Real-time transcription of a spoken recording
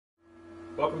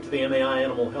Welcome to the MAI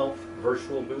Animal Health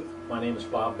virtual booth. My name is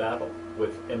Bob Battle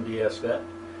with MDS-Vet.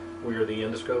 We are the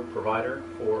endoscope provider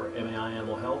for MAI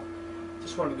Animal Health.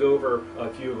 Just wanted to go over a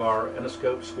few of our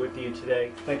endoscopes with you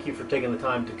today. Thank you for taking the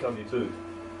time to come to the booth.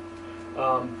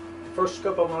 The first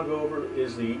scope I want to go over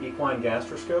is the Equine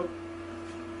Gastroscope.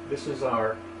 This is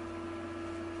our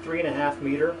 3.5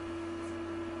 meter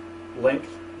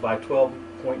length by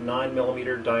 12.9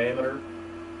 millimeter diameter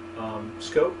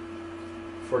scope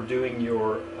for doing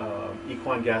your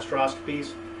equine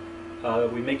gastroscopies.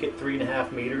 We make it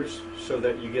 3.5 meters so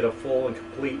that you get a full and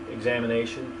complete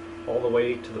examination all the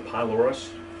way to the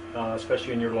pylorus,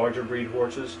 especially in your larger breed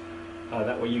horses.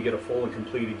 That way you get a full and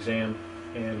complete exam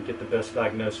and get the best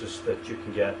diagnosis that you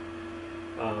can get.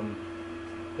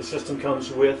 The system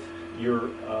comes with your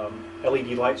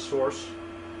LED light source,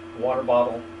 water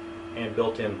bottle, and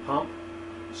built-in pump.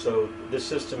 So this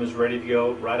system is ready to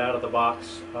go right out of the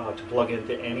box to plug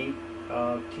into any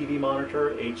TV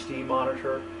monitor, HD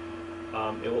monitor.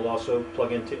 It will also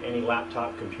plug into any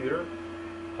laptop computer.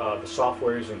 The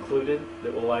software is included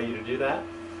that will allow you to do that.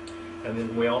 And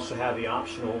then we also have the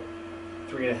optional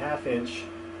 3.5 inch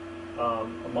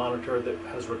monitor that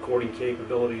has recording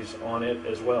capabilities on it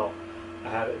as well. I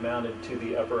have it mounted to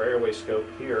the upper airway scope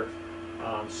here.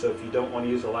 So if you don't want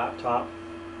to use a laptop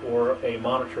or a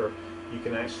monitor, you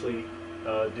can actually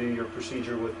do your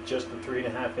procedure with just the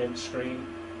 3.5 inch screen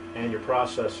and your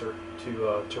processor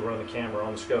to run the camera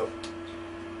on the scope.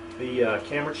 The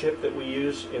camera chip that we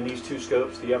use in these two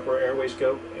scopes, the upper airway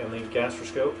scope and the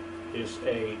gastroscope, is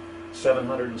a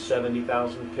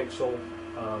 770,000 pixel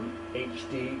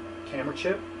HD camera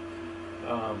chip.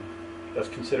 That's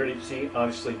considered HD,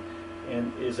 obviously,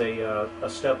 and is a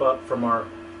step up from our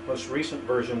most recent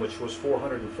version, which was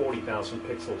 440,000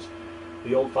 pixels.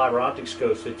 The old fiber optic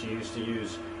scopes that you used to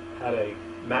use had a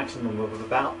maximum of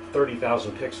about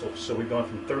 30,000 pixels. So we've gone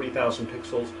from 30,000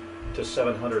 pixels to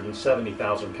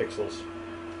 770,000 pixels.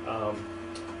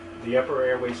 The upper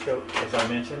airway scope, as I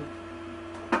mentioned,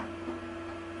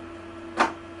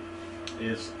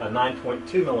 is a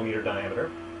 9.2 millimeter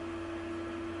diameter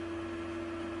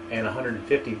and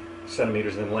 150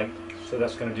 centimeters in length. So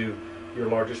that's going to do your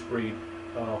largest breed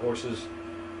horses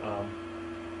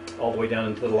all the way down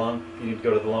into the lung. You need to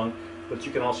go to the lung, but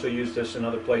you can also use this in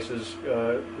other places,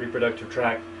 reproductive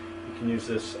tract. You can use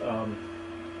this,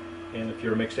 and if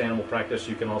you're a mixed animal practice,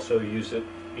 you can also use it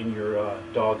in your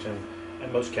dogs and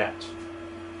most cats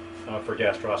for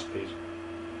gastroscopies.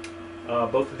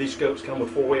 Both of these scopes come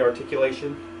with 4-way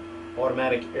articulation,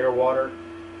 automatic air water.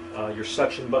 Your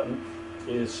suction button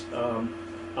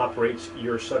operates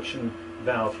your suction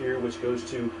valve here, which goes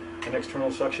to an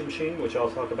external suction machine, which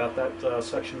I'll talk about that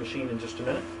suction machine in just a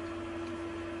minute.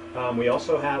 We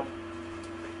also have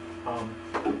a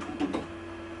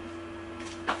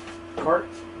cart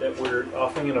that we're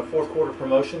offering in a 4-quarter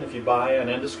promotion. If you buy an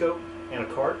endoscope and a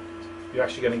cart, you're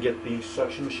actually going to get the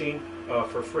suction machine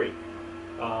for free.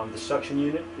 The suction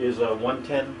unit is a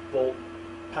 110 volt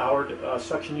powered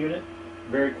suction unit,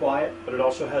 very quiet, but it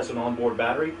also has an onboard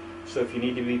battery, so if you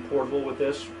need to be portable with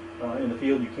this in the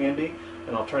field, you can be.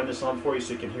 And I'll turn this on for you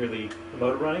so you can hear the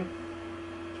motor running.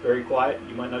 It's very quiet.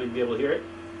 You might not even be able to hear it.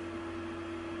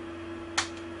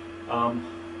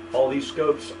 All these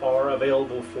scopes are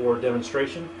available for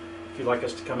demonstration. If you'd like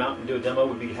us to come out and do a demo,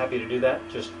 we'd be happy to do that.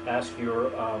 Just ask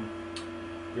your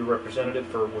representative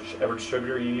for whichever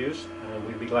distributor you use, and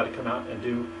we'd be glad to come out and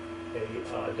do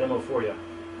a demo for you.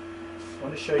 I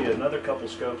want to show you another couple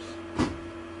scopes.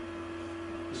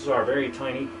 This is our very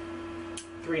tiny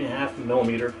 3.5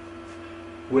 millimeter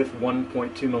with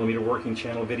 1.2 millimeter working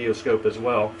channel video scope as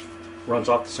well. Runs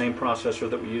off the same processor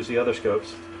that we use the other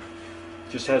scopes.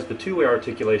 Just has the 2-way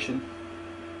articulation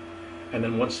and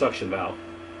then 1 suction valve.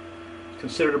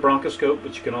 Considered a bronchoscope,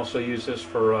 but you can also use this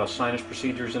for sinus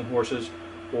procedures in horses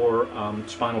or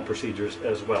spinal procedures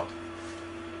as well.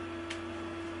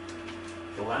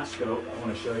 The last scope I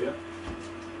want to show you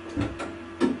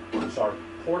is our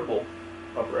portable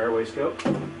upper airway scope.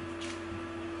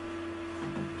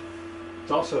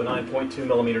 It's also a 9.2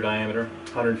 millimeter diameter,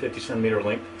 150 centimeter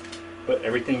length, but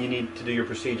everything you need to do your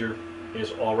procedure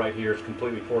is all right here. It's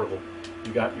completely portable.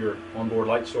 You've got your onboard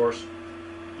light source,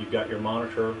 you've got your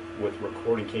monitor with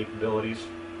recording capabilities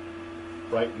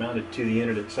right mounted to the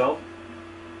unit itself.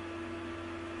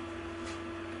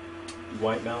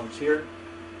 White balance here,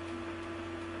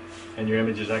 and your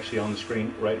image is actually on the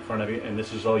screen right in front of you, and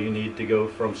this is all you need to go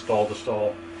from stall to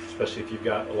stall, especially if you've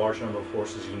got a large number of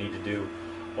horses you need to do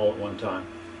all at one time.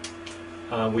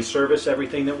 We service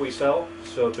everything that we sell,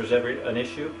 so if there's ever an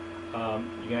issue,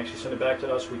 you can actually send it back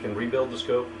to us. We can rebuild the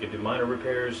scope, we can do minor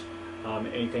repairs,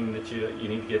 anything that you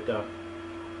need to get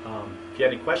If you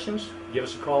have any questions, give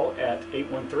us a call at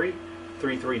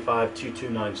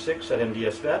 813-335-2296 at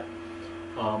MDS-Vet.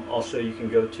 Also, you can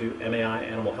go to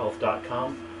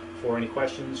maianimalhealth.com for any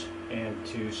questions, and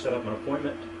to set up an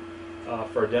appointment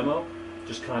for a demo,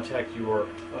 just contact your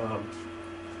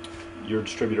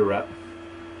distributor rep.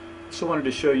 Also wanted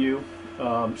to show you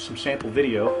some sample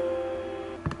video.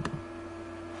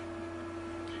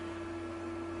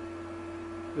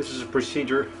 This is a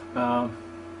procedure,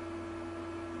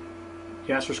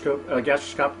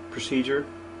 gastroscopic procedure.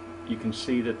 You can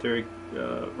see that they're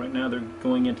right now they're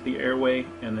going into the airway,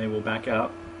 and they will back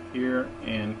out here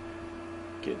and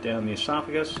get down the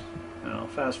esophagus. And I'll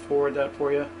fast forward that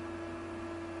for you.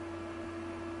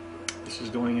 This is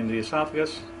going into the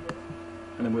esophagus,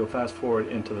 and then we'll fast forward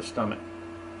into the stomach.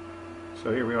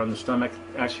 So here we are in the stomach,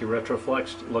 actually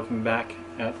retroflexed, looking back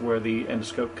at where the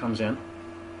endoscope comes in,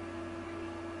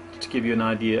 to give you an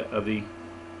idea of the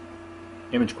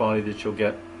image quality that you'll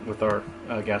get with our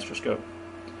gastroscope.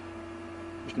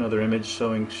 There's another image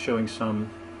showing some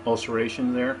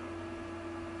ulceration there.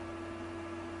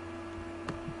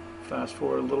 Fast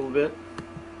forward a little bit,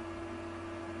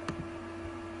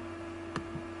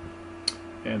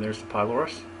 and there's the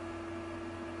pylorus.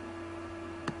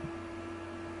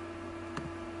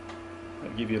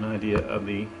 That'll give you an idea of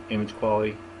the image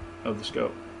quality of the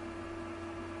scope.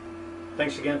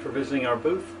 Thanks again for visiting our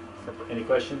booth. For any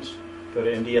questions, go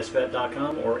to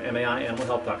mdsvet.com or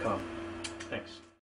maianimalhealth.com. Thanks.